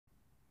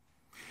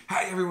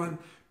Hey everyone,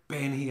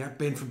 Ben here,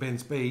 Ben from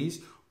Ben's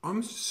Bees.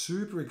 I'm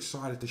super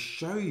excited to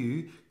show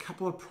you a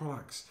couple of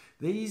products.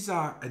 These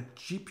are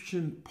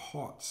Egyptian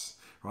pots,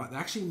 right? They're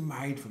actually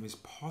made from this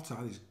potter,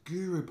 this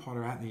guru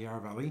potter out in the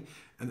Yarra Valley,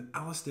 and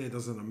Alistair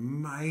does an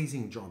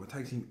amazing job. It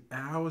takes him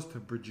hours to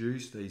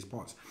produce these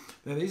pots.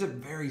 Now these are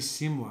very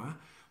similar,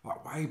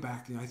 like way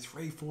back,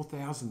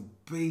 3,000-4,000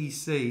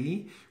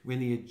 BC, when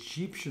the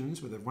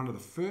Egyptians were one of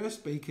the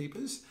first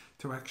beekeepers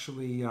to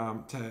actually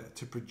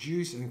to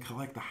produce and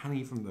collect the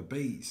honey from the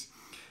bees.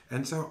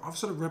 And so I've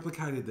sort of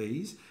replicated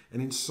these,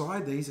 and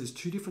inside these there's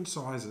two different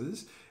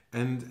sizes,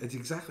 and it's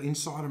exactly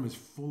inside them is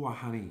full of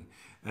honey,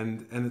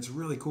 and it's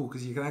really cool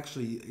because you can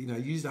actually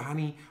use the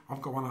honey.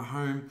 I've got one at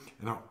home,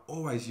 and I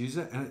always use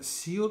it, and it's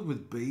sealed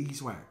with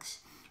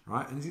beeswax.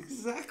 Right, and it's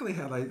exactly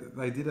how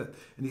they did it,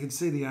 and you can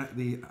see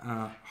the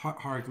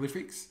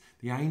hieroglyphics,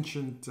 the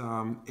ancient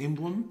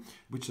emblem,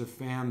 which are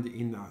found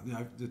in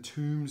the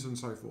tombs and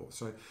so forth.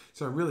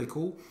 So really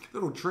cool.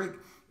 Little trick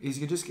is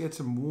you just get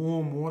some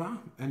warm water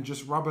and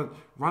just run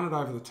it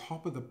over the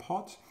top of the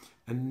pot,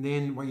 and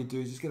then what you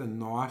do is just get a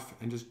knife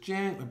and just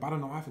gently, butter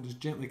knife, and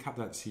just gently cut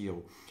that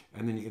seal,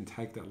 and then you can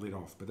take that lid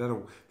off. But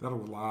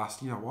that'll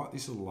last. You know what?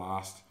 This will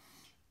last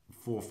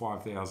 4,000 or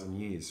 5,000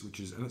 years,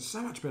 and it's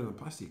so much better than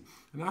plastic.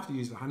 And after you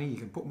use the honey, you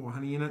can put more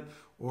honey in it,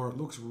 or it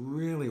looks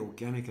really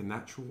organic and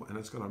natural, and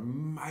it's got an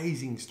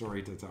amazing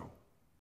story to tell.